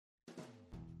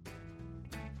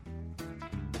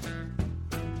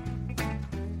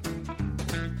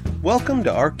Welcome to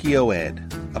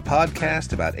ArchaeoEd, a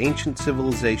podcast about ancient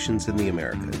civilizations in the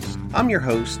Americas. I'm your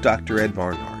host, Dr. Ed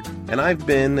Barnhart, and I've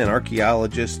been an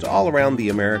archaeologist all around the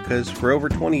Americas for over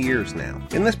 20 years now.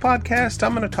 In this podcast,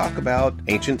 I'm going to talk about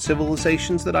ancient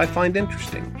civilizations that I find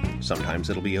interesting. Sometimes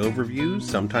it'll be overviews,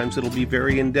 sometimes it'll be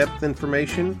very in-depth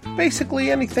information, basically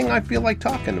anything I feel like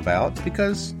talking about,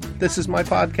 because this is my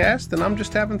podcast and I'm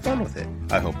just having fun with it.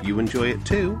 I hope you enjoy it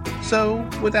too. So,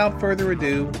 without further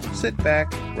ado, sit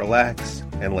back, relax,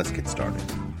 and let's get started.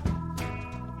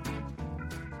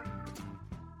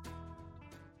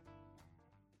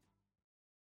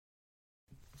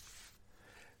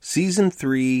 Season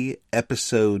 3,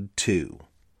 Episode 2,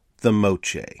 The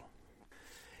Moche.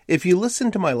 If you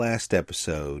listened to my last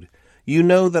episode, you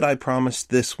know that I promised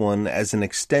this one as an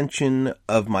extension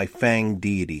of my Fang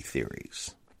deity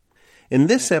theories. In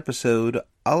this episode,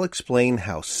 I'll explain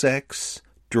how sex,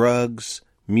 drugs,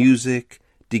 music,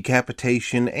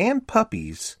 decapitation, and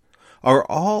puppies are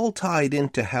all tied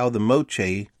into how the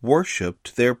Moche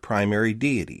worshipped their primary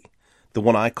deity, the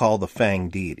one I call the Fang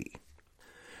deity.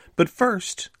 But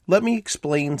first, let me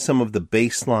explain some of the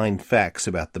baseline facts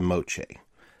about the Moche,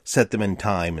 set them in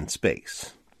time and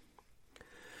space.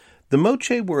 The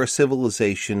Moche were a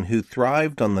civilization who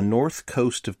thrived on the north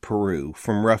coast of Peru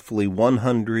from roughly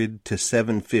 100 to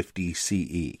 750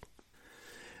 CE.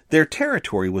 Their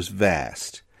territory was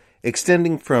vast,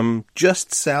 extending from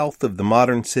just south of the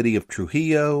modern city of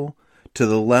Trujillo to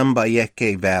the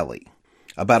Lambayeque Valley,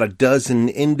 about a dozen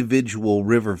individual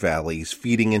river valleys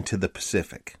feeding into the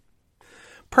Pacific.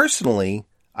 Personally,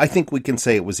 I think we can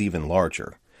say it was even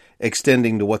larger,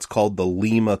 extending to what's called the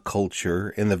Lima culture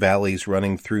in the valleys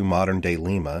running through modern-day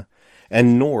Lima,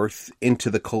 and north into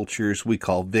the cultures we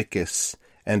call Vicus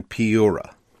and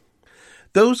Piura.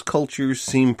 Those cultures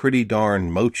seem pretty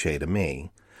darn Moche to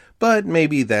me, but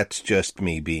maybe that's just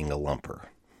me being a lumper.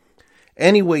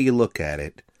 Any way you look at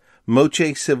it,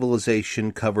 Moche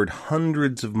civilization covered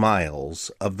hundreds of miles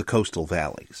of the coastal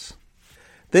valleys.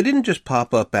 They didn't just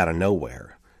pop up out of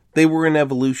nowhere. They were an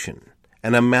evolution,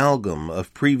 an amalgam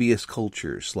of previous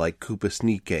cultures like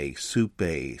Kupasnike,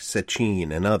 Supe,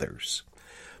 Sechin, and others.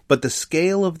 But the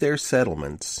scale of their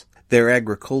settlements, their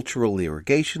agricultural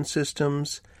irrigation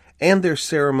systems, and their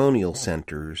ceremonial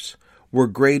centers were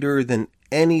greater than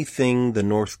anything the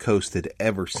North Coast had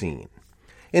ever seen.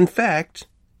 In fact,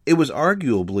 it was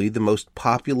arguably the most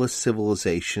populous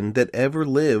civilization that ever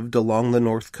lived along the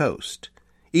North Coast,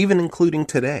 even including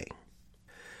today.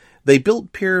 They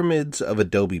built pyramids of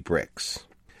adobe bricks.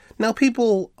 Now,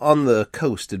 people on the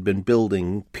coast had been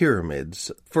building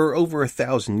pyramids for over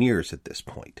 1,000 years at this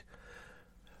point.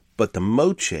 But the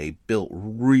Moche built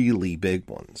really big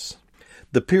ones.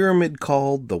 The pyramid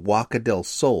called the Huaca del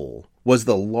Sol was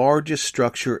the largest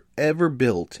structure ever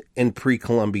built in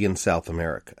pre-Columbian South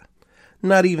America.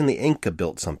 Not even the Inca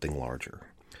built something larger.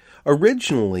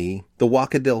 Originally, the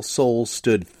Huaca del Sol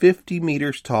stood 50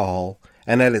 meters tall,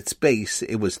 and at its base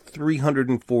it was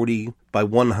 340 by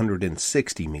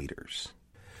 160 meters.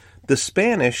 The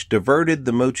Spanish diverted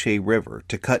the Moche River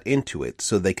to cut into it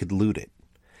so they could loot it.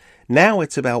 Now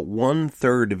it's about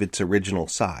 1/3 of its original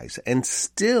size, and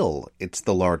still it's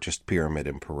the largest pyramid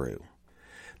in Peru.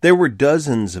 There were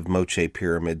dozens of Moche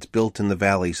pyramids built in the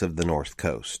valleys of the North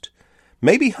Coast.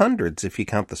 Maybe hundreds if you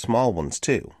count the small ones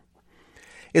too.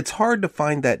 It's hard to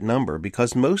find that number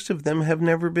because most of them have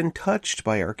never been touched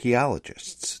by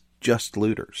archaeologists, just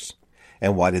looters.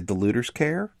 And why did the looters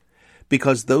care?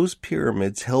 Because those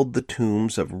pyramids held the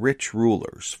tombs of rich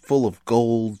rulers full of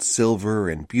gold, silver,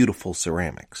 and beautiful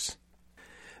ceramics.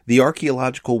 The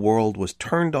archaeological world was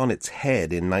turned on its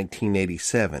head in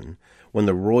 1987 when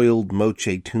the roiled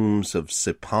Moche tombs of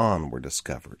Sipan were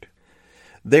discovered.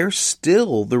 They're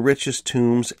still the richest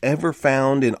tombs ever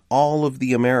found in all of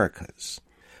the Americas.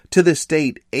 To this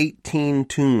date, 18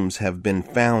 tombs have been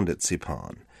found at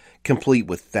Sipan, complete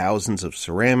with thousands of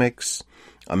ceramics,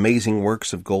 amazing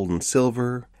works of gold and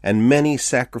silver, and many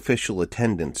sacrificial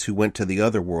attendants who went to the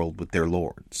other world with their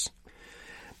lords.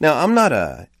 Now, I'm not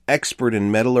an expert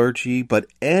in metallurgy, but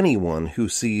anyone who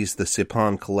sees the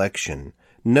Sipan collection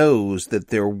knows that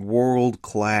they're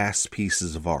world-class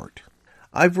pieces of art.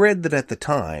 I've read that at the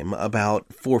time,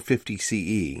 about 450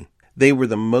 CE, they were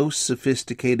the most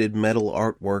sophisticated metal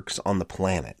artworks on the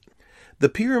planet. The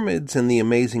pyramids and the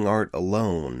amazing art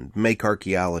alone make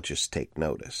archaeologists take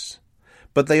notice.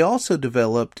 But they also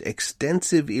developed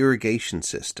extensive irrigation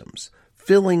systems,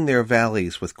 filling their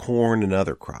valleys with corn and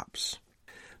other crops.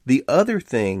 The other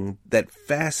thing that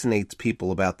fascinates people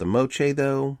about the Moche,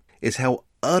 though, is how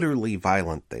utterly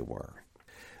violent they were.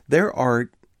 Their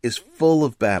art is full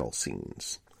of battle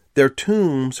scenes. Their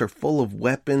tombs are full of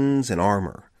weapons and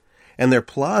armor. and their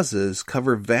plazas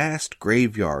cover vast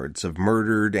graveyards of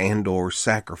murdered and/or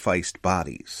sacrificed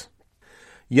bodies.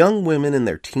 Young women in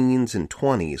their teens and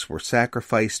 20s were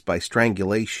sacrificed by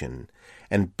strangulation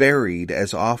and buried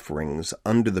as offerings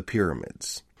under the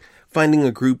pyramids. Finding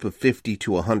a group of 50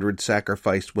 to 100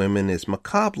 sacrificed women is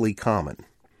macabrely common.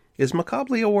 Is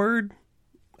macabre a word?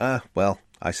 Well,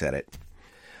 I said it.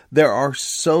 There are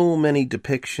so many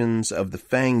depictions of the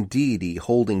Fang deity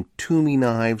holding toomey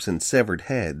knives and severed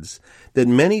heads that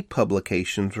many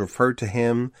publications refer to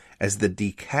him as the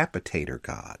decapitator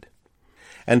god.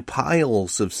 And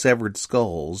piles of severed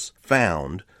skulls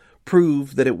found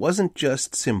prove that it wasn't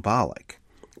just symbolic.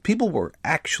 People were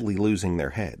actually losing their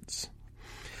heads.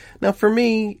 Now for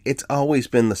me, it's always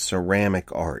been the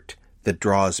ceramic art that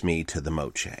draws me to the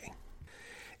moche.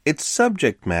 Its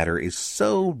subject matter is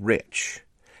so rich,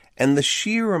 and the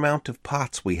sheer amount of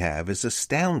pots we have is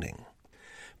astounding.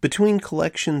 Between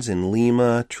collections in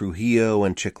Lima, Trujillo,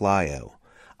 and Chiclayo,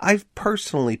 I've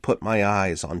personally put my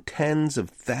eyes on tens of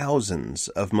thousands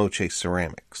of moche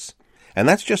ceramics, and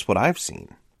that's just what I've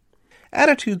seen.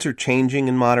 Attitudes are changing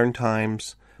in modern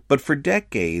times, but for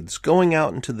decades, going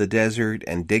out into the desert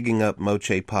and digging up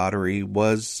moche pottery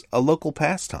was a local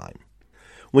pastime.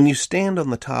 When you stand on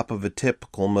the top of a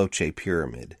typical moche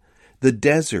pyramid, the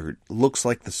desert looks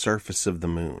like the surface of the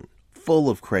moon, full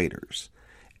of craters.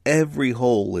 Every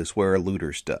hole is where a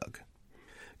looter's dug.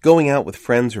 Going out with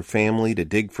friends or family to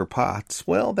dig for pots,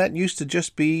 well, that used to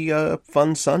just be a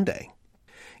fun Sunday.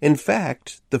 In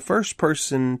fact, the first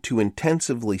person to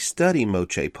intensively study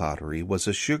moche pottery was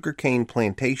a sugarcane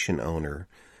plantation owner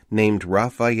named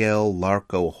Rafael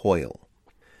Larco Hoyle.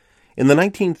 In the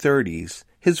 1930s,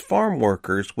 his farm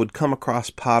workers would come across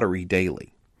pottery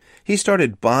daily. He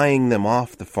started buying them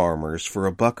off the farmers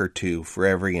for $1 or $2 for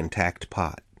every intact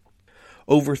pot.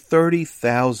 Over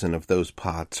 30,000 of those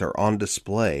pots are on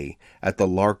display at the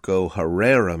Larco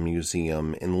Herrera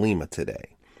Museum in Lima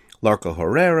today. Larco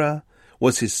Herrera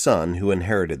was his son who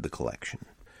inherited the collection.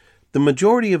 The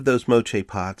majority of those moche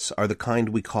pots are the kind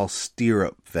we call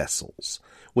stirrup vessels,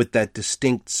 with that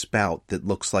distinct spout that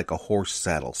looks like a horse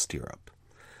saddle stirrup.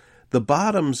 The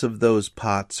bottoms of those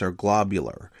pots are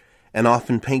globular and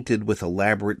often painted with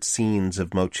elaborate scenes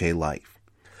of moche life.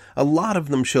 A lot of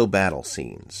them show battle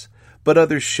scenes, but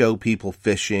others show people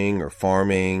fishing or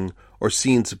farming or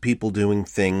scenes of people doing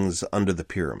things under the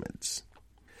pyramids.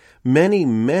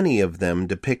 Many of them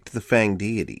depict the Fang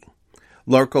deity.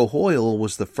 Larco Hoyle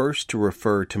was the first to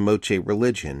refer to moche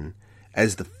religion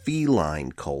as the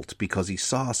feline cult because he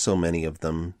saw so many of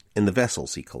them in the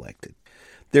vessels he collected.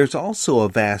 There's also a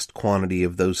vast quantity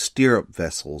of those stirrup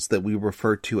vessels that we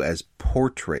refer to as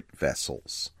portrait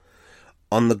vessels.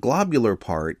 On the globular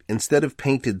part, instead of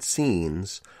painted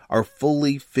scenes, are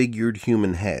fully figured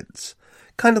human heads,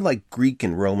 kind of like Greek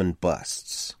and Roman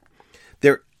busts.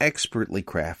 They're expertly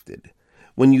crafted.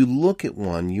 When you look at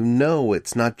one, you know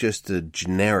it's not just a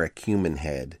generic human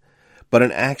head, but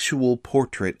an actual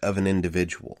portrait of an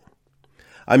individual.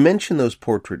 I mention those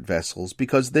portrait vessels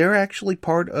because they're actually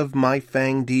part of my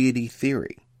Fang deity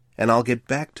theory, and I'll get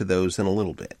back to those in a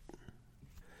little bit.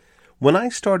 When I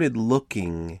started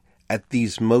looking at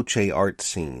these moche art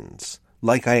scenes,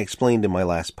 like I explained in my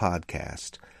last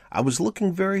podcast, I was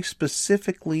looking very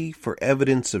specifically for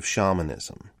evidence of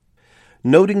shamanism.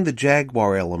 Noting the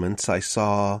jaguar elements I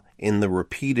saw in the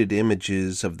repeated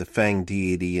images of the Fang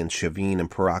deity in Chavin and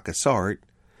Paracas art,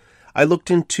 I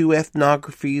looked into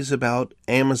ethnographies about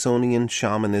Amazonian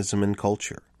shamanism and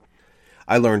culture.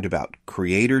 I learned about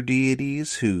creator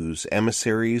deities whose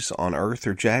emissaries on Earth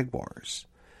are jaguars.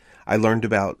 I learned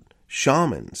about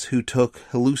shamans who took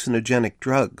hallucinogenic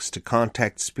drugs to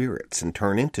contact spirits and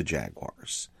turn into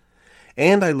jaguars.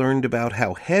 And I learned about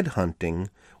how headhunting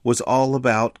was all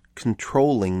about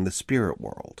controlling the spirit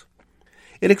world.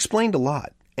 It explained a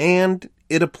lot, and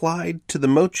it applied to the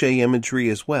moche imagery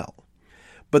as well.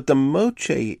 But the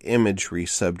moche imagery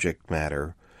subject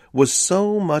matter was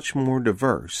so much more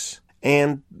diverse,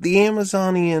 and the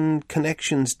Amazonian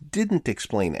connections didn't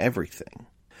explain everything.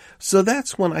 So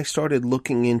that's when I started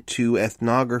looking into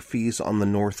ethnographies on the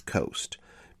North Coast,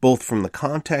 both from the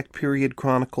Contact Period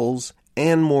Chronicles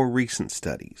and more recent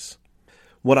studies.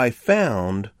 What I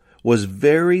found was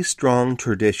very strong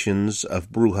traditions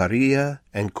of brujeria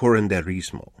and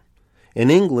curanderismo. In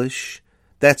English,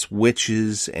 that's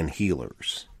witches and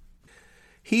healers.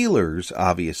 Healers,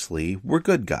 obviously, were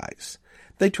good guys.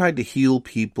 They tried to heal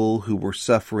people who were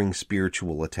suffering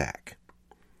spiritual attack.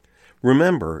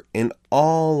 Remember, in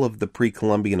all of the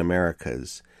pre-Columbian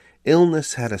Americas,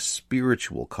 illness had a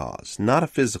spiritual cause, not a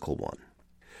physical one.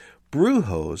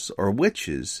 Brujos, or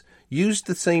witches, used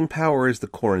the same power as the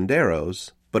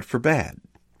curanderos, but for bad.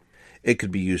 It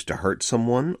could be used to hurt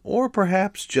someone, or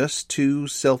perhaps just to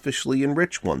selfishly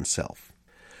enrich oneself.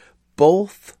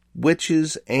 Both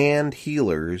witches and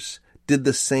healers did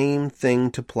the same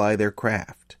thing to ply their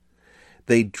craft.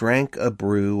 They drank a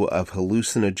brew of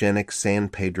hallucinogenic San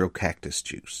Pedro cactus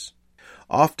juice.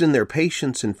 Often their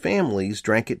patients and families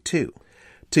drank it too.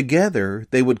 Together,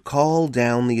 they would call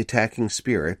down the attacking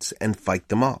spirits and fight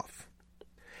them off.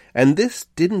 And this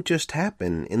didn't just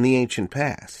happen in the ancient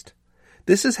past.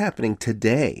 This is happening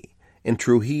today in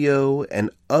Trujillo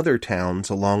and other towns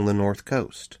along the North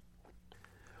Coast.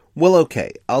 Well,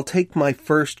 okay, I'll take my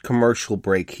first commercial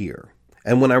break here.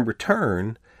 And when I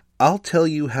return, I'll tell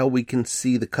you how we can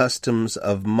see the customs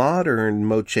of modern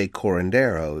moche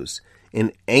curanderos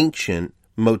in ancient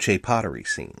moche pottery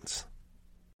scenes.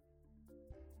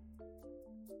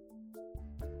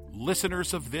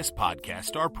 Listeners of this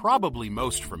podcast are probably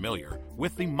most familiar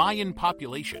with the Mayan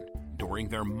population during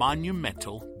their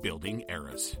monumental building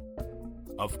eras.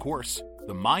 Of course,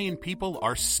 the Mayan people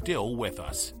are still with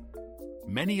us.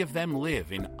 Many of them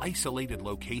live in isolated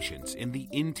locations in the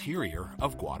interior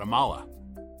of Guatemala.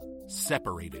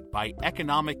 Separated by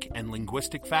economic and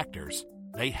linguistic factors,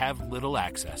 they have little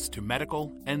access to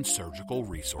medical and surgical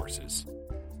resources.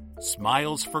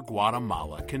 Smiles for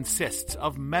Guatemala consists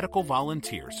of medical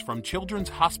volunteers from Children's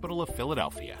Hospital of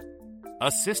Philadelphia,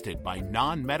 assisted by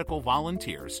non-medical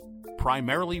volunteers,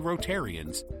 primarily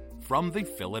Rotarians, from the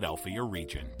Philadelphia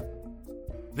region.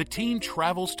 The team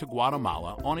travels to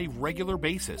Guatemala on a regular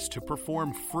basis to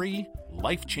perform free,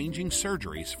 life-changing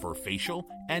surgeries for facial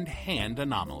and hand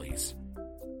anomalies.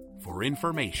 For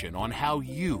information on how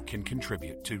you can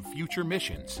contribute to future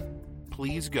missions,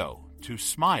 please go to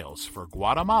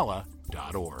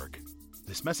smilesforguatemala.org.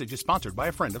 This message is sponsored by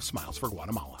a friend of Smiles for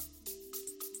Guatemala.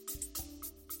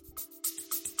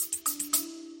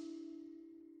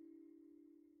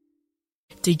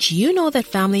 Did you know that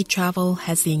family travel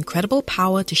has the incredible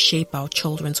power to shape our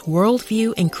children's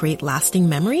worldview and create lasting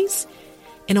memories?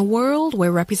 In a world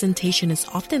where representation is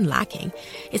often lacking,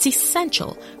 it's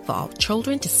essential for our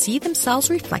children to see themselves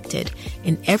reflected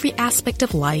in every aspect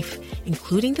of life,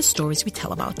 including the stories we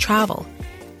tell about travel.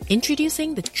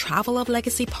 Introducing the Travel of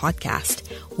Legacy podcast,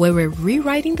 where we're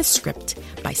rewriting the script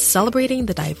by celebrating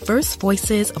the diverse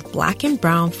voices of Black and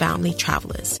Brown family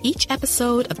travelers. Each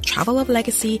episode of Travel of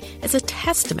Legacy is a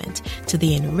testament to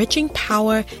the enriching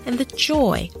power and the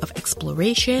joy of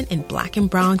exploration in Black and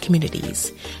Brown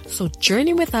communities. So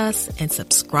journey with us and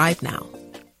subscribe now.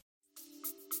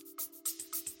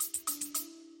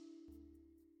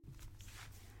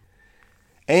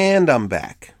 And I'm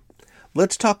back.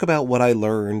 Let's talk about what I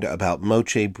learned about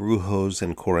moche brujos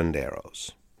and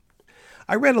curanderos.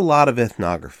 I read a lot of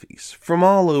ethnographies from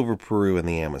all over Peru and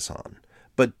the Amazon,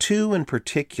 but two in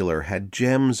particular had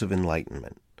gems of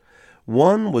enlightenment.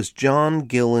 One was John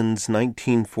Gillen's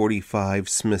 1945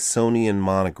 Smithsonian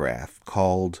monograph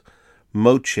called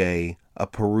Moche, a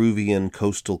Peruvian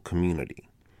Coastal Community.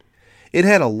 It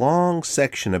had a long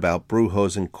section about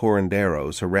brujos and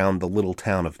curanderos around the little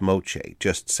town of Moche,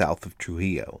 just south of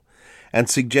Trujillo, and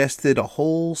suggested a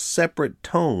whole separate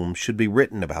tome should be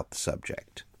written about the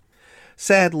subject.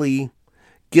 Sadly,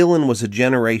 Gillen was a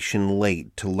generation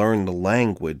late to learn the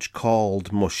language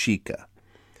called Mochica.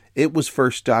 It was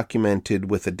first documented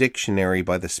with a dictionary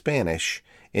by the Spanish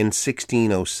in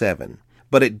 1607,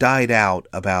 but it died out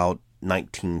about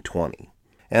 1920.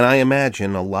 And I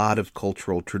imagine a lot of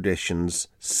cultural traditions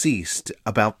ceased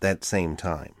about that same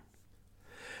time.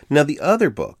 Now the other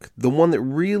book, the one that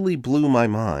really blew my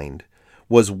mind,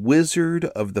 was Wizard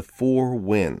of the Four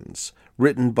Winds,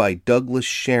 written by Douglas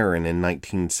Sharon in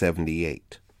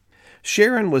 1978.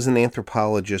 Sharon was an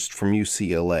anthropologist from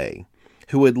UCLA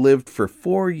who had lived for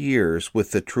 4 years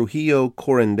with the Trujillo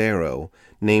curandero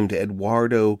named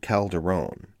Eduardo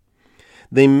Calderon.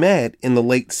 They met in the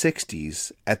late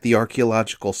 60s at the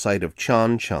archaeological site of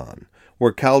Chan Chan,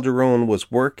 where Calderon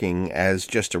was working as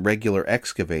just a regular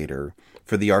excavator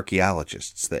for the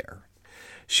archaeologists there.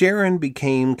 Sharon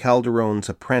became Calderon's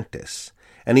apprentice,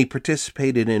 and he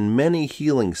participated in many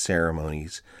healing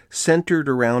ceremonies centered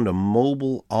around a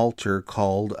mobile altar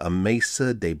called a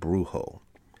Mesa de Brujo.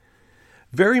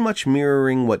 Very much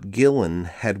mirroring what Gillen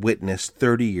had witnessed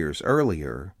 30 years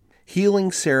earlier,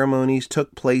 healing ceremonies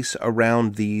took place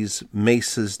around these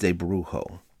Mesas de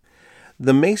Brujo.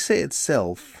 The mesa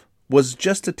itself was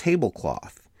just a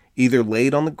tablecloth, either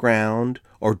laid on the ground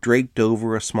or draped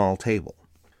over a small table.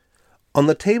 On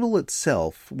the table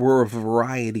itself were a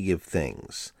variety of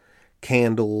things: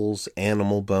 candles,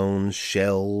 animal bones,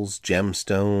 shells,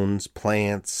 gemstones,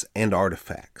 plants, and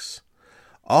artifacts.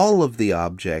 All of the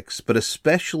objects, but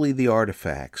especially the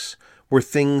artifacts, were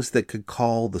things that could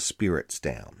call the spirits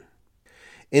down.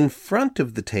 In front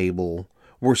of the table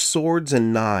were swords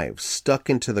and knives stuck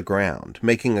into the ground,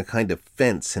 making a kind of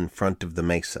fence in front of the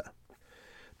mesa.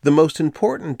 The most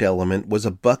important element was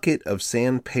a bucket of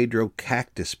San Pedro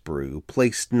cactus brew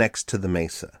placed next to the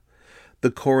mesa.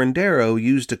 The curandero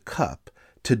used a cup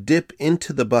to dip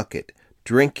into the bucket,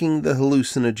 drinking the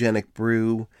hallucinogenic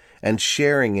brew and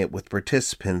sharing it with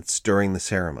participants during the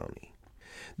ceremony.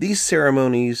 These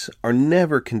ceremonies are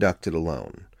never conducted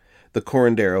alone. The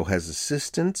curandero has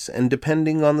assistants, and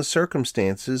depending on the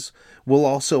circumstances, will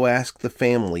also ask the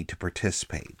family to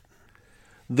participate.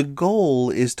 The goal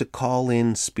is to call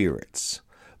in spirits,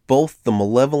 both the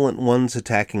malevolent ones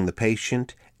attacking the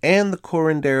patient and the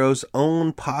curandero's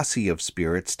own posse of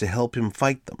spirits to help him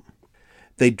fight them.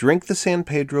 They drink the San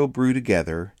Pedro brew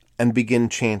together and begin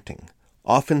chanting,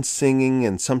 often singing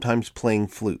and sometimes playing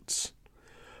flutes.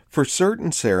 For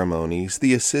certain ceremonies,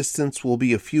 the assistants will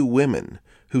be a few women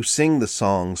who sing the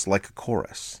songs like a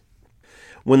chorus.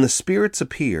 When the spirits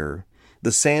appear,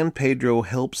 the San Pedro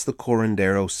helps the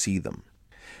curandero see them.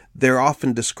 They're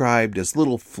often described as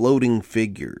little floating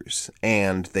figures,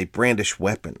 and they brandish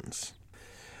weapons.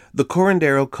 The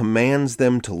curandero commands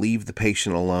them to leave the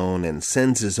patient alone and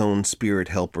sends his own spirit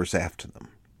helpers after them.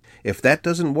 If that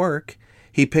doesn't work,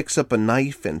 he picks up a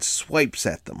knife and swipes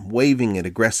at them, waving it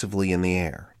aggressively in the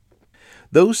air.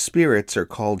 Those spirits are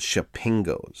called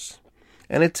Chapingos,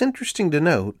 and it's interesting to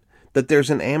note that there's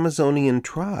an Amazonian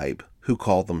tribe who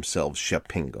call themselves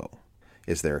Chapingo.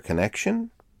 Is there a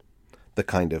connection? The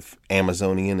kind of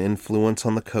Amazonian influence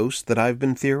on the coast that I've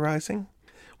been theorizing?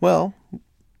 Well,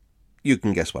 you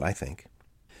can guess what I think.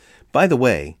 By the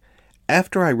way,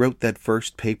 after I wrote that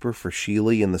first paper for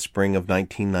Sheely in the spring of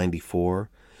 1994,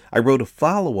 I wrote a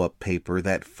follow-up paper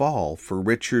that fall for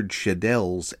Richard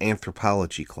Shadell's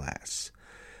anthropology class.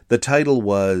 The title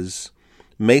was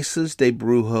Mesas de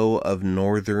Brujo of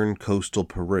Northern Coastal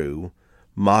Peru,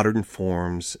 Modern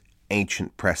Forms,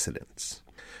 Ancient Precedents.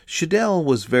 Shadell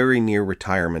was very near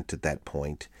retirement at that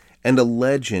point, and a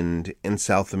legend in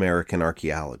South American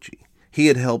archaeology. He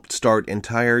had helped start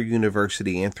entire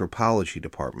university anthropology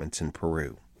departments in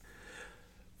Peru.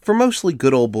 For mostly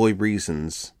good old boy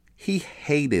reasons, he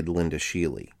hated Linda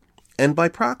Sheely, and by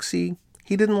proxy,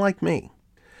 he didn't like me.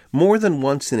 More than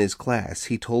once in his class,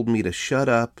 he told me to shut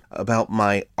up about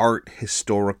my art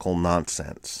historical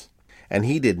nonsense, and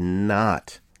he did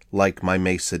not like my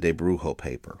Mesa de Brujo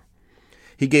paper.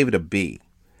 He gave it a B,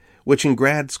 which in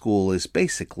grad school is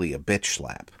basically a bitch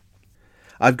slap.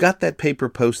 I've got that paper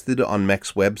posted on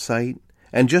Mech's website,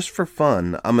 and just for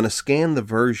fun, I'm going to scan the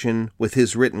version with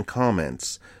his written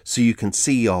comments so you can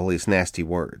see all his nasty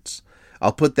words.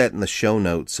 I'll put that in the show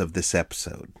notes of this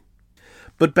episode.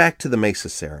 But back to the Mesa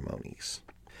ceremonies.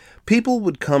 People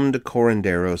would come to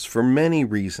curanderos for many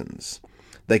reasons.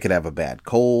 They could have a bad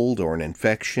cold or an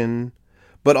infection,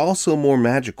 but also more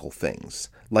magical things,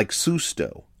 like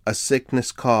susto, a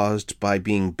sickness caused by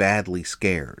being badly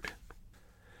scared.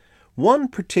 One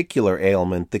particular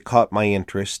ailment that caught my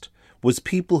interest was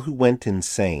people who went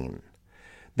insane.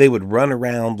 They would run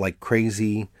around like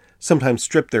crazy, sometimes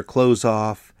strip their clothes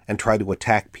off, and try to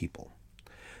attack people.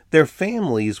 Their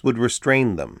families would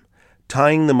restrain them,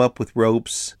 tying them up with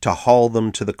ropes to haul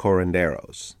them to the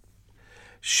curanderos.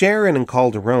 Sharon and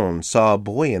Calderon saw a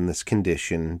boy in this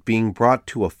condition being brought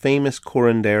to a famous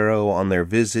curandero on their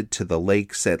visit to the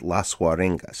lakes at Las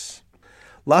Huarengas.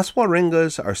 Las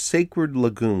Huarengas are sacred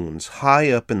lagoons high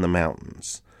up in the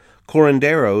mountains.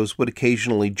 Curanderos would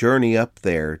occasionally journey up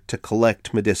there to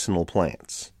collect medicinal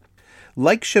plants.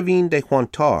 Like Chavin de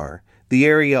Huantar, the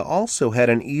area also had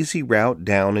an easy route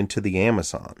down into the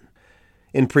Amazon.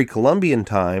 In pre-Columbian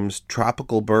times,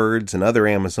 tropical birds and other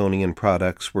Amazonian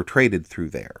products were traded through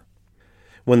there.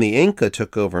 When the Inca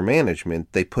took over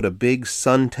management, they put a big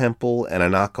sun temple and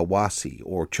an Acawasi,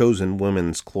 or chosen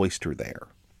women's cloister, there.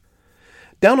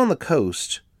 Down on the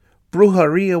coast,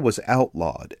 brujeria was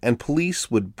outlawed, and police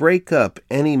would break up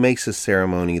any mesa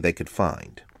ceremony they could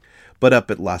find. But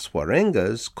up at Las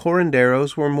Huarengas,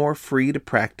 curanderos were more free to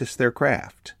practice their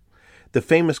craft. The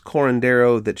famous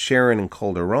curandero that Sharon and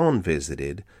Calderon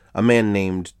visited, a man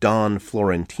named Don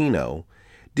Florentino,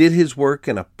 did his work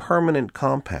in a permanent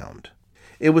compound.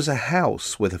 It was a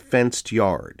house with a fenced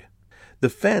yard. The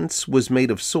fence was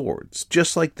made of swords,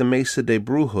 just like the Mesa de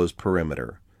Brujo's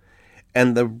perimeter,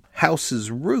 and the house's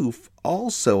roof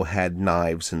also had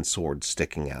knives and swords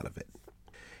sticking out of it.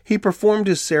 He performed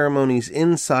his ceremonies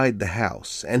inside the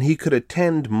house, and he could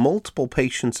attend multiple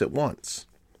patients at once.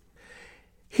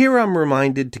 Here I'm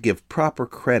reminded to give proper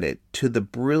credit to the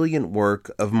brilliant work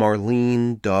of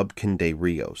Marlene Dobkin de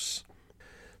Rios.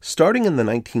 Starting in the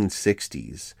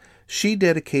 1960s, she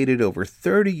dedicated over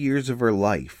 30 years of her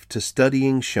life to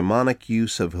studying shamanic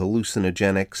use of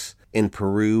hallucinogenics in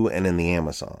Peru and in the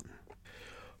Amazon.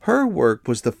 Her work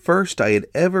was the first I had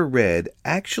ever read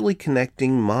actually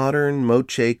connecting modern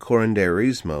Moche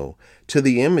curanderismo to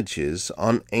the images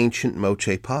on ancient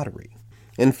Moche pottery.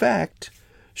 In fact,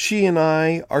 she and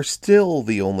I are still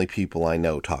the only people I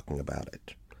know talking about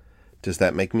it. Does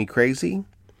that make me crazy?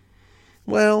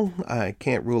 Well, I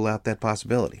can't rule out that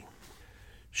possibility.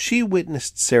 She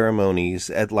witnessed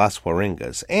ceremonies at Las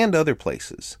Huaringas and other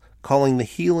places, calling the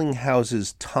healing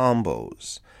houses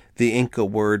tambos, the Inca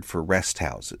word for rest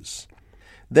houses.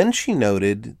 Then she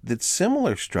noted that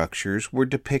similar structures were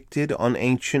depicted on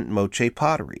ancient Moche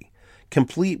pottery,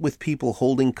 complete with people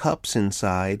holding cups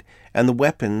inside and the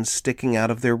weapons sticking out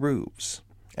of their roofs.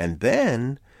 And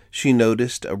then she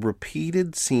noticed a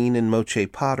repeated scene in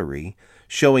Moche pottery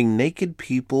showing naked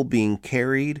people being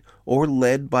carried or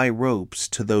led by ropes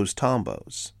to those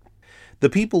tambos. The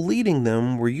people leading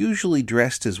them were usually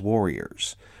dressed as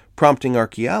warriors, prompting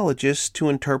archaeologists to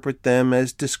interpret them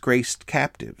as disgraced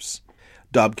captives.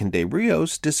 Dobkin de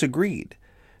Rios disagreed,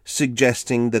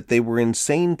 suggesting that they were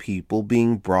insane people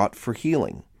being brought for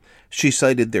healing. She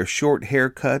cited their short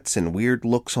haircuts and weird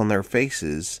looks on their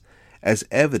faces as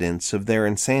evidence of their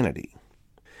insanity.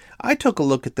 I took a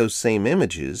look at those same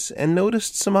images and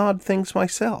noticed some odd things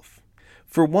myself.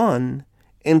 For one,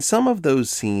 in some of those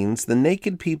scenes, the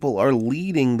naked people are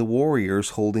leading the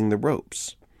warriors holding the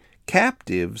ropes.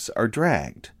 Captives are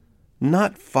dragged,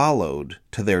 not followed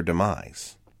to their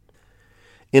demise.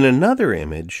 In another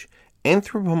image,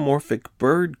 anthropomorphic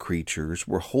bird creatures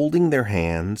were holding their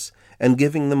hands and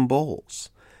giving them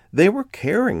bowls. They were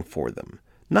caring for them,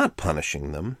 not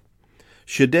punishing them.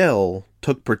 Shadell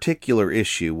took particular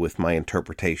issue with my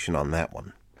interpretation on that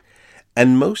one.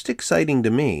 And most exciting to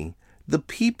me, the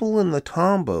people in the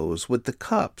tambos with the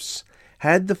cups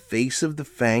had the face of the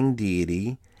Fang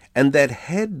deity and that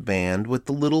headband with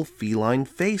the little feline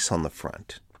face on the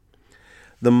front.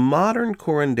 The modern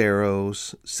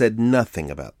curanderos said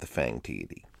nothing about the Fang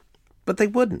deity, but they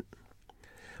wouldn't.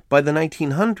 By the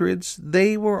 1900s,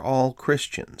 they were all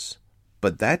Christians,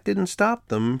 but that didn't stop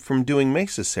them from doing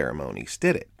mesa ceremonies,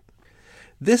 did it?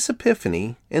 This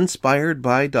epiphany, inspired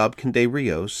by Dobkin de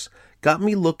Rios, got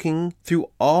me looking through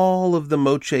all of the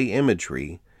Moche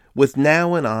imagery with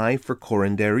now an eye for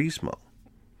curanderismo.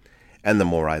 And the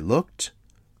more I looked,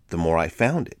 the more I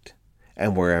found it.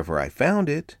 And wherever I found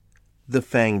it, the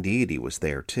Fang deity was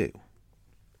there too.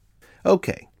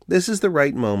 Okay, this is the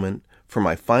right moment for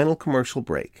my final commercial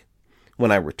break.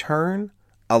 When I return,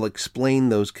 I'll explain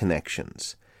those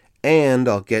connections, and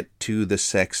I'll get to the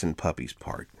sex and puppies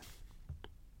part.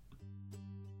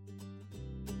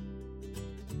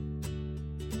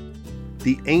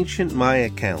 The ancient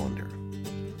Maya calendar.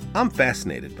 I'm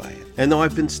fascinated by it, and though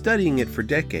I've been studying it for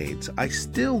decades, I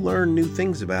still learn new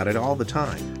things about it all the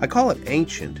time. I call it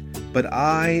ancient, but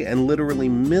I and literally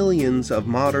millions of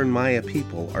modern Maya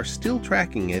people are still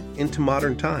tracking it into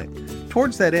modern time.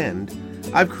 Towards that end,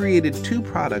 I've created 2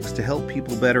 products to help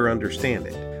people better understand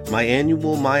it: my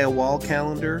annual Maya wall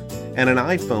calendar and an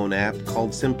iPhone app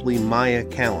called simply Maya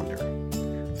Calendar.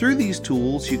 Through these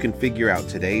tools, you can figure out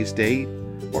today's date,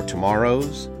 or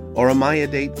tomorrow's, or a Maya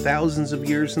date thousands of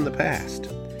years in the past.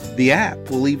 The app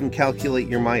will even calculate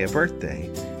your Maya birthday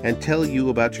and tell you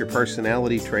about your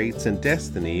personality traits and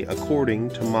destiny according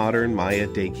to modern Maya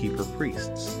daykeeper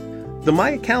priests. The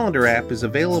Maya Calendar app is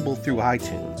available through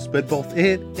iTunes, but both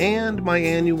it and my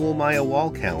annual Maya wall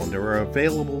calendar are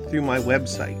available through my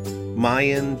website,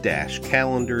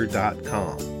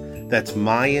 Mayan-calendar.com. That's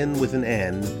Mayan with an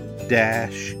N,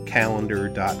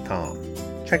 -calendar.com.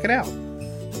 Check it out.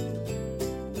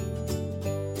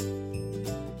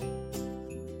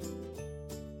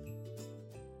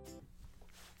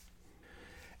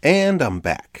 And I'm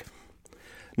back.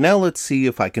 Now let's see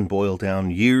if I can boil down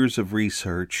years of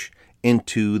research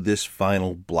into this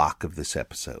final block of this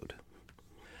episode.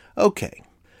 Okay,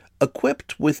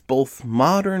 equipped with both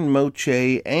modern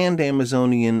Moche and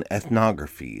Amazonian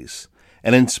ethnographies,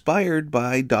 and inspired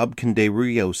by Dobkin de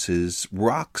Rios'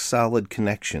 rock-solid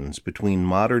connections between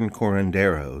modern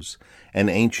curanderos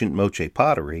and ancient Moche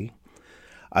pottery,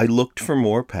 I looked for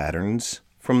more patterns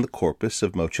from the corpus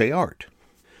of Moche art.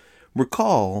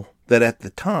 Recall that at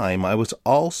the time I was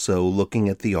also looking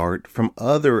at the art from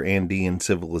other Andean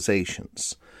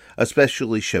civilizations,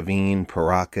 especially Chavin,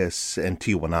 Paracas, and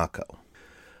Tiwanaku.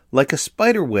 Like a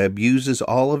spider web uses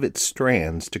all of its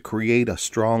strands to create a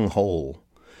strong whole,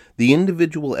 the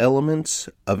individual elements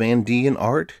of Andean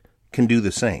art can do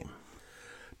the same.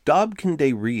 Dobkin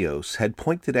de Rios had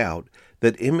pointed out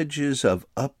that images of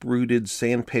uprooted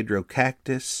San Pedro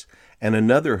cactus and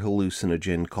another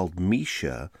hallucinogen called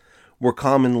Misha were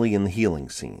commonly in the healing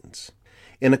scenes.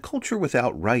 In a culture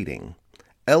without writing,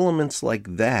 elements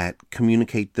like that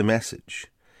communicate the message.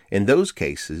 In those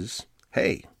cases,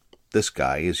 hey, this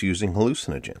guy is using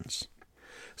hallucinogens.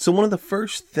 So one of the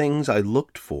first things I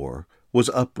looked for was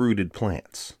uprooted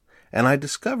plants, and I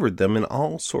discovered them in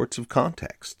all sorts of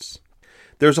contexts.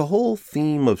 There's a whole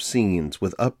theme of scenes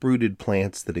with uprooted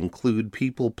plants that include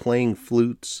people playing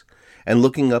flutes and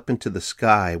looking up into the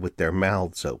sky with their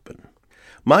mouths open.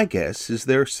 My guess is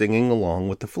they're singing along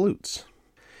with the flutes.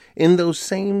 In those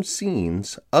same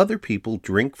scenes, other people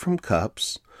drink from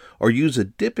cups or use a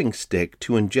dipping stick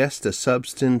to ingest a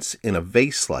substance in a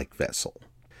vase-like vessel.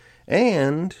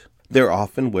 And they're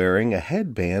often wearing a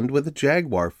headband with a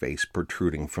jaguar face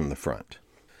protruding from the front.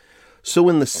 So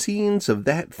in the scenes of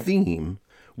that theme,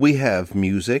 we have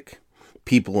music,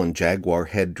 people in jaguar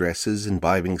headdresses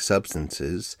imbibing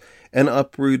substances, and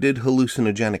uprooted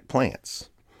hallucinogenic plants.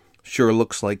 Sure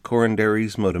looks like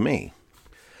Coranderismo to me.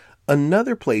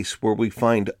 Another place where we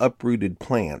find uprooted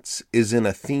plants is in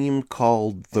a theme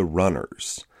called The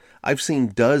Runners. I've seen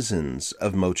dozens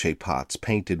of moche pots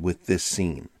painted with this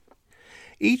scene.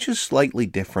 Each is slightly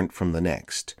different from the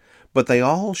next, but they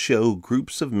all show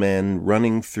groups of men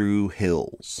running through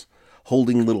hills,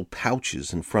 holding little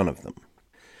pouches in front of them.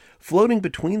 Floating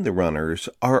between the runners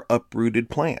are uprooted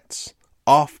plants,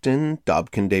 often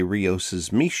Dobkin de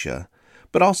Rios' Misha,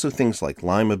 but also things like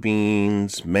lima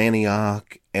beans,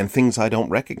 manioc, and things I don't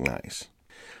recognize.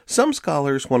 Some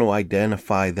scholars want to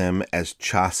identify them as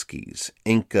chasquis,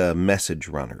 Inca message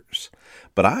runners,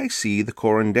 but I see the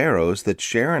curanderos that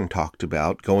Sharon talked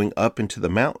about going up into the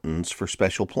mountains for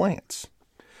special plants.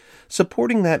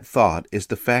 Supporting that thought is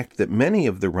the fact that many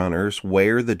of the runners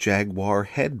wear the jaguar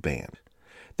headband.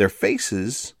 Their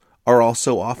faces are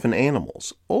also often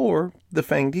animals, or the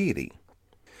Fang deity.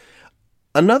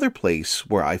 Another place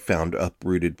where I found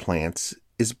uprooted plants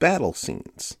is battle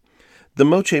scenes. The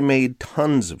moche made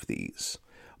tons of these.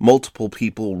 Multiple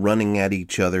people running at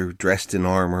each other, dressed in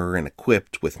armor and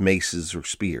equipped with maces or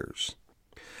spears.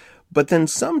 But then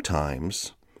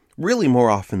sometimes, really more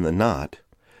often than not,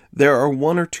 there are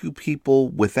one or two people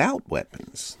without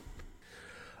weapons.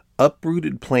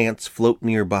 Uprooted plants float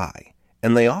nearby,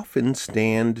 and they often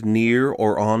stand near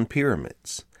or on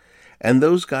pyramids. And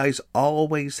those guys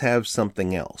always have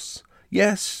something else.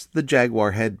 Yes, the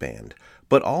jaguar headband,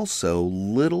 but also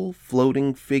little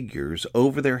floating figures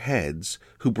over their heads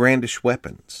who brandish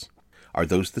weapons. Are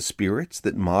those the spirits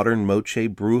that modern moche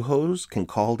brujos can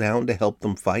call down to help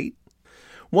them fight?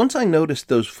 Once I noticed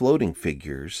those floating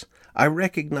figures, I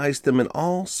recognized them in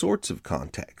all sorts of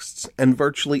contexts, and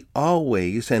virtually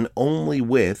always and only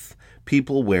with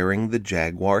people wearing the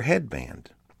jaguar headband.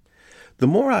 The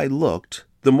more I looked,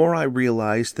 the more I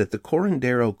realized that the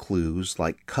curandero clues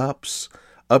like cups,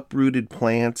 uprooted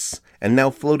plants, and now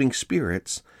floating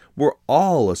spirits were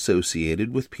all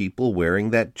associated with people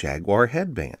wearing that jaguar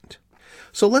headband.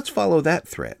 So let's follow that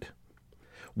thread.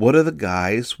 What are the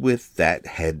guys with that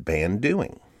headband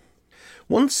doing?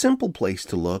 One simple place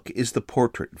to look is the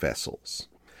portrait vessels.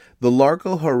 The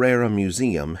Largo Herrera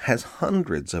Museum has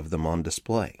hundreds of them on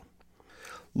display.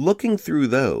 Looking through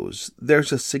those,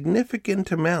 there's a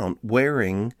significant amount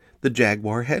wearing the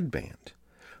jaguar headband.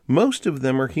 Most of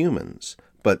them are humans,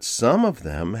 but some of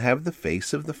them have the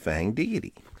face of the Fang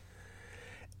deity.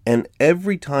 And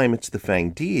every time it's the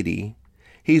Fang deity,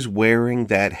 he's wearing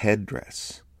that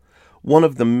headdress. One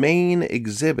of the main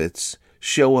exhibits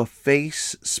show a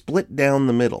face split down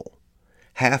the middle,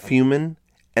 half human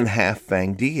and half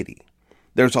Fang deity.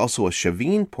 There's also a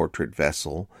Chavin portrait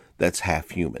vessel that's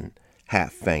half human,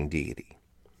 half Fang deity.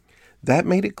 That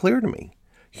made it clear to me.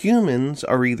 Humans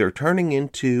are either turning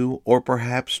into or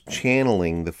perhaps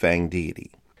channeling the Fang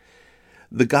deity.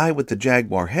 The guy with the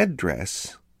jaguar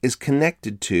headdress is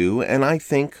connected to, and I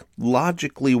think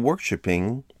logically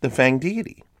worshiping, the Fang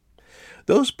deity.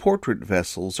 Those portrait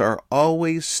vessels are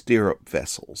always stirrup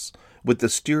vessels, with the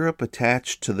stirrup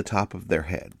attached to the top of their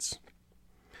heads.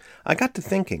 I got to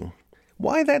thinking,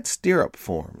 why that stirrup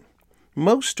form?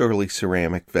 Most early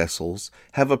ceramic vessels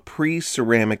have a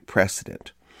pre-ceramic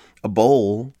precedent. A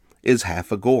bowl is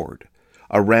half a gourd.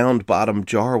 A round-bottomed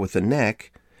jar with a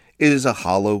neck is a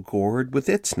hollow gourd with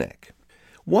its neck.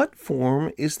 What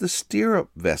form is the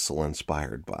stirrup vessel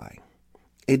inspired by?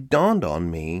 It dawned on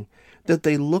me that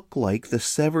they look like the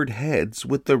severed heads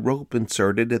with the rope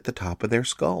inserted at the top of their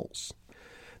skulls.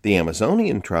 The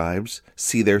Amazonian tribes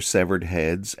see their severed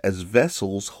heads as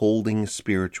vessels holding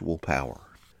spiritual power.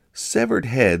 Severed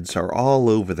heads are all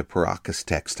over the Paracas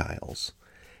textiles,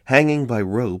 hanging by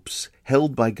ropes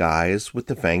held by guys with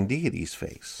the Fang deity's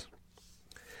face.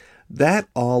 That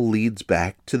all leads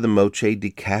back to the Moche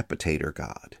decapitator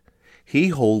god. He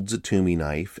holds a Toomey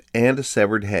knife and a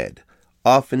severed head,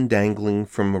 often dangling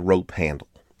from a rope handle.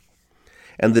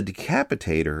 And the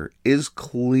decapitator is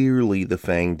clearly the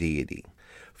Fang deity,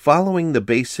 following the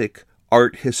basic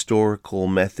art historical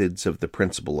methods of the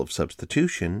principle of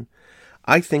substitution.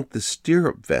 I think the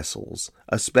stirrup vessels,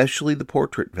 especially the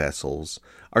portrait vessels,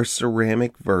 are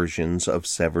ceramic versions of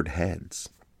severed heads.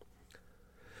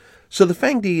 So the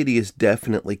Fang deity is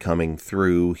definitely coming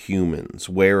through humans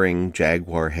wearing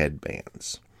jaguar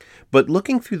headbands. But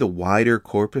looking through the wider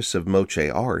corpus of Moche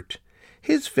art,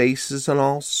 his face is on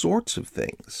all sorts of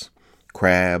things.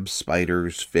 Crabs,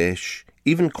 spiders, fish,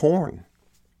 even corn.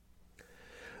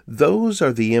 Those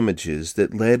are the images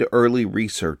that led early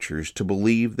researchers to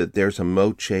believe that there's a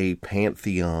Moche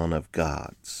pantheon of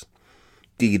gods.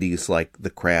 Deities like the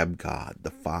crab god,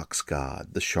 the fox god,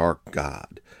 the shark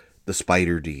god, the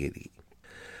spider deity.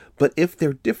 But if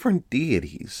they're different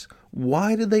deities,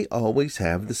 why do they always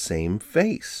have the same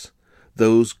face?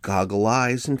 Those goggle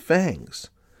eyes and fangs?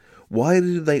 Why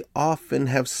do they often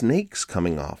have snakes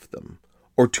coming off them?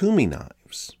 Or Toomey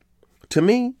knives? To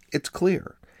me, it's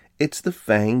clear. It's the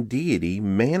Fang deity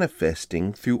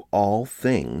manifesting through all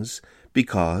things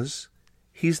because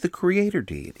he's the creator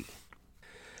deity.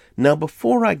 Now,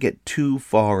 before I get too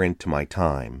far into my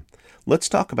time, let's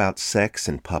talk about sex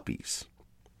and puppies.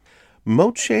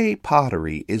 Moche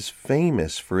pottery is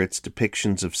famous for its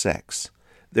depictions of sex.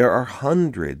 There are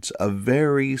hundreds of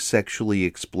very sexually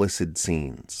explicit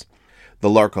scenes. The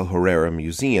Larco Herrera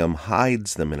Museum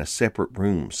hides them in a separate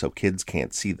room so kids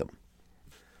can't see them.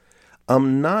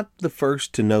 I'm not the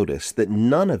first to notice that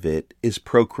none of it is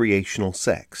procreational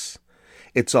sex.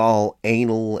 It's all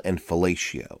anal and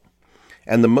fellatio.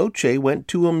 And the Moche went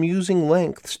to amusing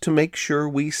lengths to make sure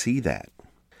we see that.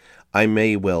 I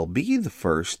may well be the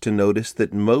first to notice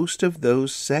that most of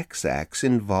those sex acts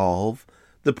involve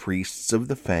the priests of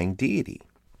the Fang deity.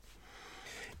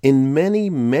 In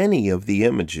many of the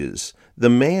images, the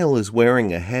male is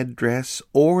wearing a headdress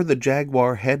or the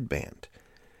jaguar headband.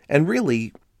 And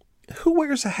really, who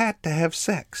wears a hat to have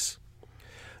sex?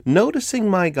 Noticing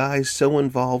my guys so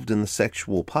involved in the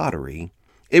sexual pottery,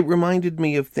 it reminded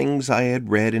me of things I had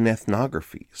read in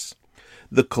ethnographies.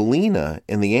 The Kalina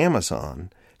in the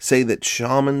Amazon say that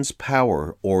shaman's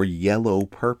power or yellow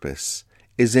purpose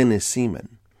is in his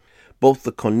semen. Both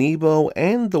the Conibo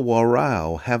and the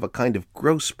Warao have a kind of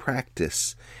gross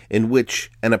practice in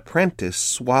which an apprentice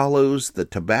swallows the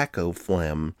tobacco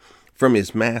phlegm from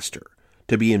his master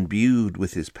to be imbued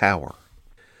with his power.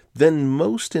 Then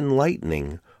most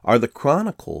enlightening are the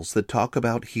chronicles that talk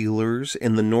about healers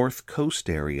in the North Coast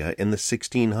area in the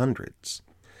 1600s.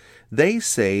 They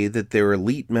say that they're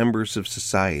elite members of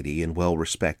society and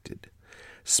well-respected.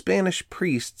 Spanish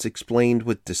priests explained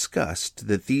with disgust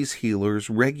that these healers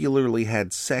regularly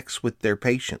had sex with their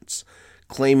patients,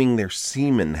 claiming their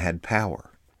semen had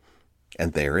power.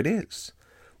 And there it is.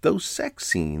 Those sex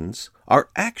scenes are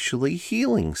actually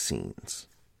healing scenes.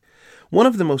 One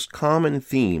of the most common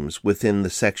themes within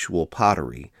the sexual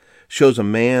pottery shows a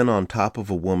man on top of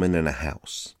a woman in a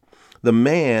house. The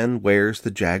man wears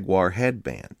the jaguar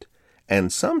headband,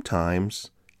 and sometimes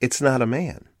it's not a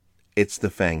man, it's the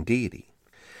Fang deity.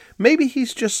 Maybe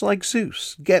he's just like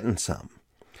Zeus, getting some.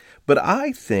 But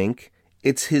I think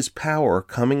it's his power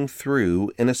coming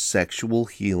through in a sexual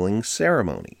healing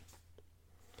ceremony.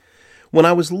 When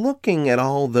I was looking at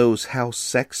all those house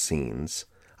sex scenes,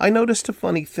 I noticed a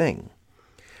funny thing.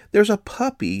 There's a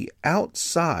puppy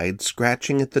outside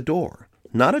scratching at the door.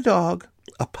 Not a dog,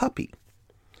 a puppy.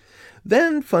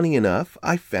 Then, funny enough,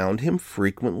 I found him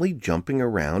frequently jumping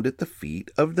around at the feet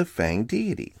of the Fang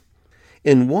deity.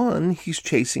 In one, he's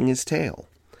chasing his tail.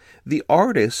 The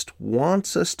artist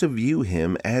wants us to view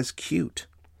him as cute.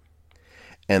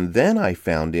 And then I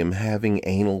found him having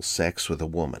anal sex with a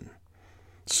woman.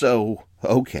 So,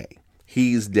 okay,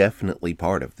 he's definitely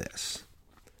part of this.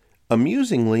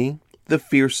 Amusingly, the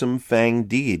fearsome Fang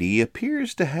deity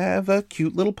appears to have a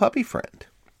cute little puppy friend.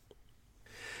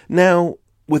 Now,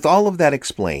 with all of that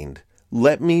explained,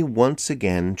 let me once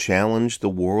again challenge the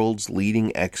world's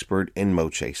leading expert in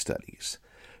Moche studies,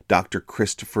 Dr.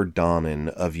 Christopher Donnan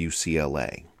of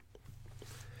UCLA.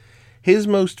 His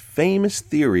most famous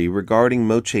theory regarding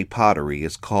Moche pottery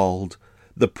is called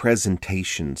the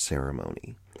presentation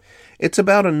ceremony. It's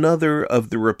about another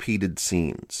of the repeated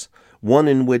scenes, one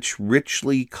in which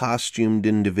richly costumed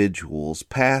individuals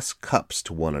pass cups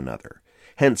to one another,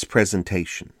 hence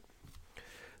presentation.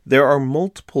 There are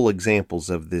multiple examples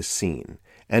of this scene,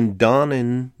 and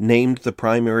Donnan named the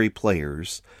primary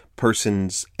players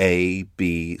persons A,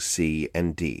 B, C,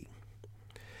 and D.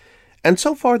 And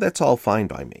so far that's all fine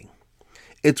by me.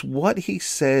 It's what he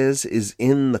says is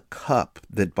in the cup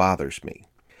that bothers me.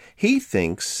 He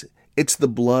thinks it's the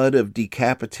blood of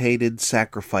decapitated,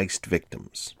 sacrificed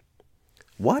victims.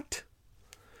 What?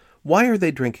 Why are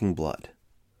they drinking blood?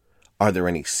 Are there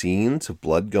any scenes of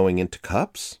blood going into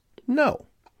cups? No.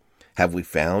 Have we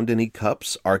found any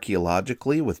cups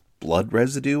archaeologically with blood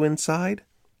residue inside?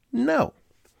 No.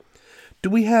 Do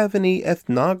we have any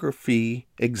ethnography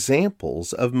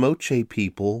examples of Moche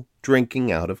people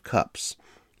drinking out of cups?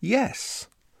 Yes.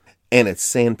 And it's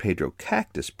San Pedro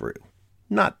cactus brew,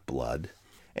 not blood.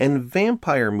 And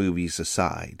vampire movies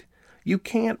aside, you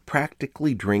can't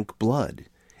practically drink blood.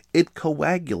 It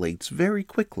coagulates very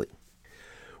quickly.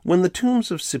 When the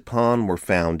tombs of Sipan were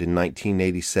found in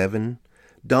 1987,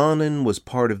 Donnan was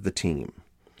part of the team.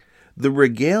 The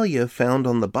regalia found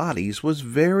on the bodies was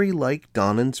very like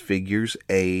Donnan's figures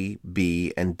A,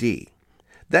 B, and D.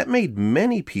 That made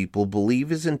many people believe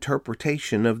his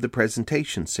interpretation of the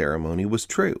presentation ceremony was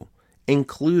true,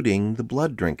 including the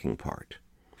blood-drinking part.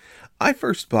 I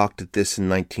first balked at this in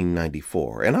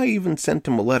 1994, and I even sent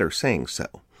him a letter saying so.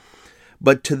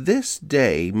 But to this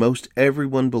day, most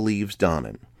everyone believes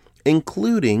Donnan,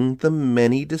 including the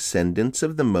many descendants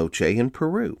of the Moche in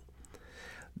Peru.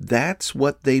 That's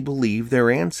what they believe their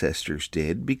ancestors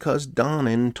did because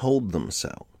Donnan told them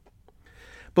so.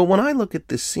 But when I look at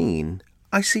this scene,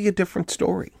 I see a different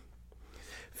story.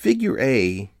 Figure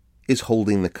A is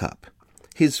holding the cup.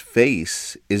 His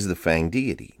face is the Fang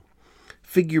deity.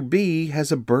 Figure B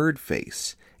has a bird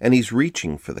face, and he's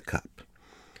reaching for the cup.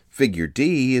 Figure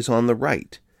D is on the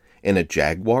right, in a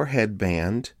jaguar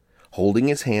headband, holding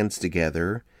his hands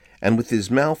together, and with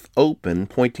his mouth open,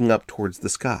 pointing up towards the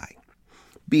sky.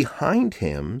 Behind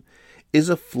him is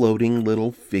a floating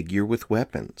little figure with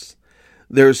weapons.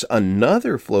 There's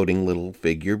another floating little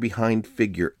figure behind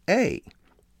figure A.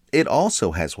 It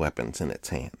also has weapons in its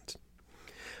hand.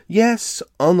 Yes,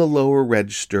 on the lower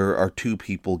register are two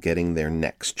people getting their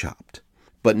necks chopped,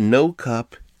 but no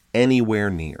cup anywhere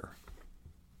near.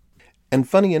 And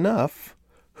funny enough,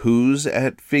 who's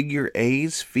at figure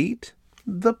A's feet?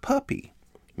 The puppy.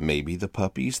 Maybe the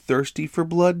puppy's thirsty for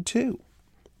blood too.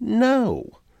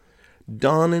 No.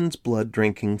 Donnan's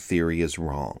blood-drinking theory is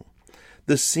wrong.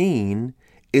 The scene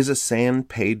is a San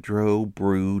Pedro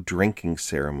brew drinking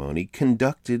ceremony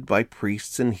conducted by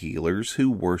priests and healers who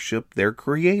worship their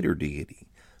creator deity,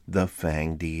 the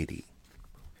Fang deity.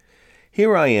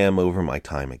 Here I am over my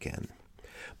time again,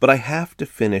 but I have to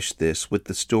finish this with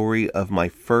the story of my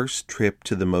first trip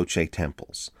to the Moche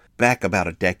temples, back about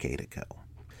a decade ago.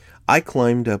 I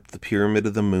climbed up the Pyramid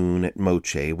of the Moon at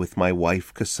Moche with my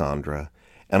wife Cassandra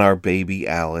and our baby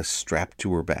Alice strapped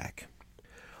to her back.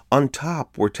 On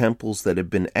top were temples that had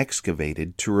been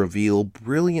excavated to reveal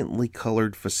brilliantly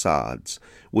colored facades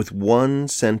with one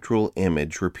central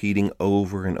image repeating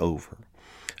over and over,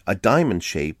 a diamond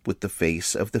shape with the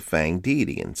face of the Fang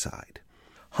deity inside,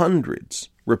 hundreds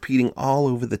repeating all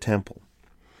over the temple.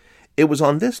 It was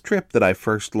on this trip that I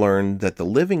first learned that the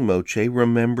living Moche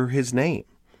remember his name.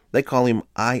 They call him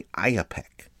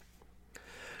Ayapec.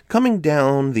 Coming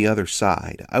down the other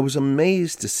side, I was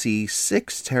amazed to see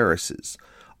 6 terraces,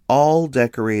 all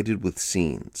decorated with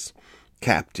scenes,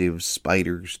 captives,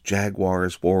 spiders,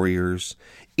 jaguars, warriors,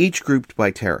 each grouped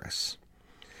by terrace.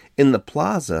 In the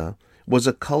plaza was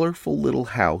a colorful little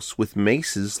house with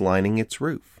maces lining its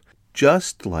roof,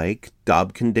 just like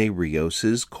Dobkin de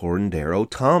Rios's Corondero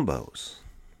Tombos.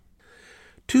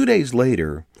 2 days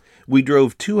later, we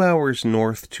drove 2 hours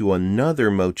north to another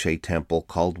Moche temple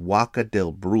called Huaca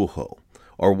del Brujo,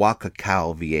 or Huaca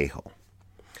Cal Viejo.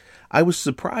 I was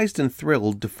surprised and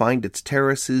thrilled to find its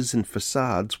terraces and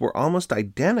facades were almost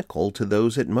identical to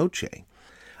those at Moche,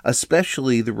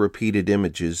 especially the repeated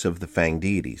images of the Fang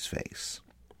deity's face.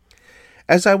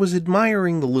 As I was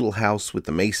admiring the little house with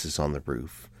the maces on the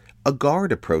roof, a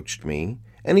guard approached me,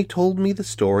 and he told me the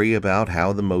story about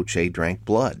how the Moche drank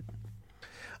blood.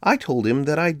 I told him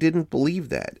that I didn't believe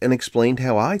that, and explained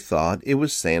how I thought it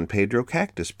was San Pedro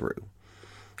cactus brew.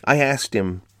 I asked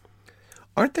him,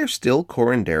 "Aren't there still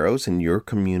curanderos in your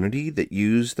community that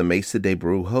use the Mesa de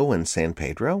Brujo and San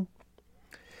Pedro?"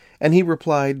 And he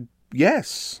replied,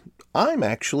 "Yes, I'm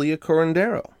actually a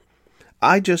curandero.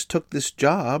 I just took this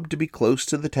job to be close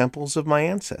to the temples of my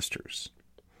ancestors."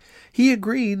 He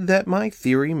agreed that my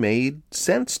theory made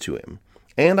sense to him,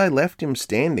 and I left him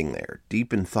standing there,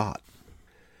 deep in thought.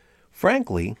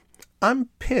 Frankly, I'm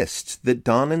pissed that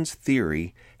Donan's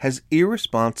theory has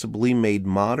irresponsibly made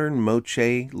modern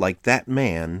Moche like that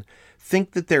man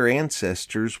think that their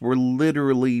ancestors were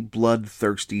literally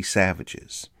bloodthirsty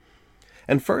savages.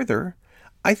 And further,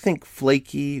 I think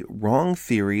flaky, wrong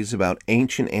theories about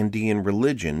ancient Andean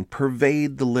religion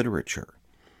pervade the literature.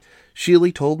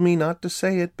 Sheely told me not to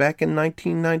say it back in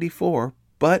 1994,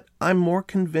 but I'm more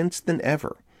convinced than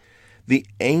ever. The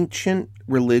ancient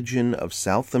religion of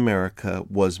South America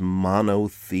was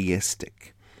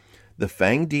monotheistic. The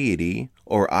Fang deity,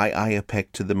 or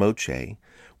Ayapec to the Moche,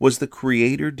 was the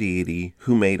creator deity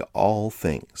who made all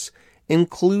things,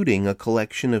 including a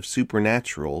collection of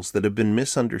supernaturals that have been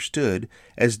misunderstood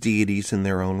as deities in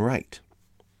their own right.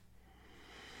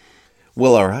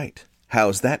 Well, all right.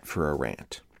 How's that for a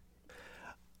rant?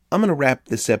 I'm going to wrap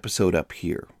this episode up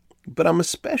here, but I'm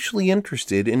especially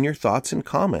interested in your thoughts and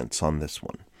comments on this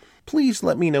one. Please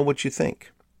let me know what you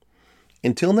think.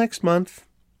 Until next month,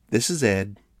 this is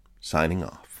Ed, signing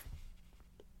off.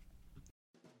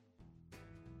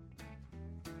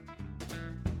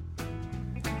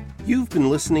 You've been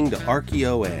listening to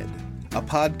Archeo-Ed, a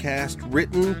podcast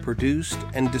written, produced,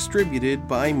 and distributed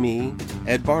by me,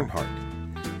 Ed Barnhart.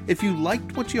 If you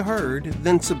liked what you heard,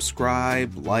 then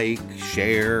subscribe, like,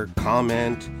 share,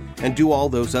 comment, and do all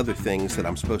those other things that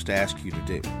I'm supposed to ask you to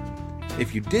do.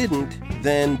 If you didn't,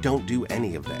 then don't do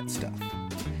any of that stuff.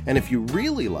 And if you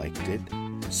really liked it,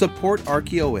 support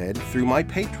Archeo-Ed through my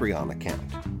Patreon account.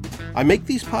 I make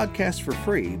these podcasts for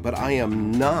free, but I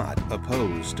am not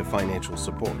opposed to financial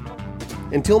support.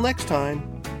 Until next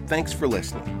time, thanks for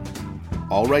listening.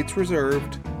 All rights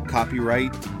reserved,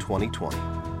 copyright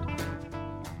 2020.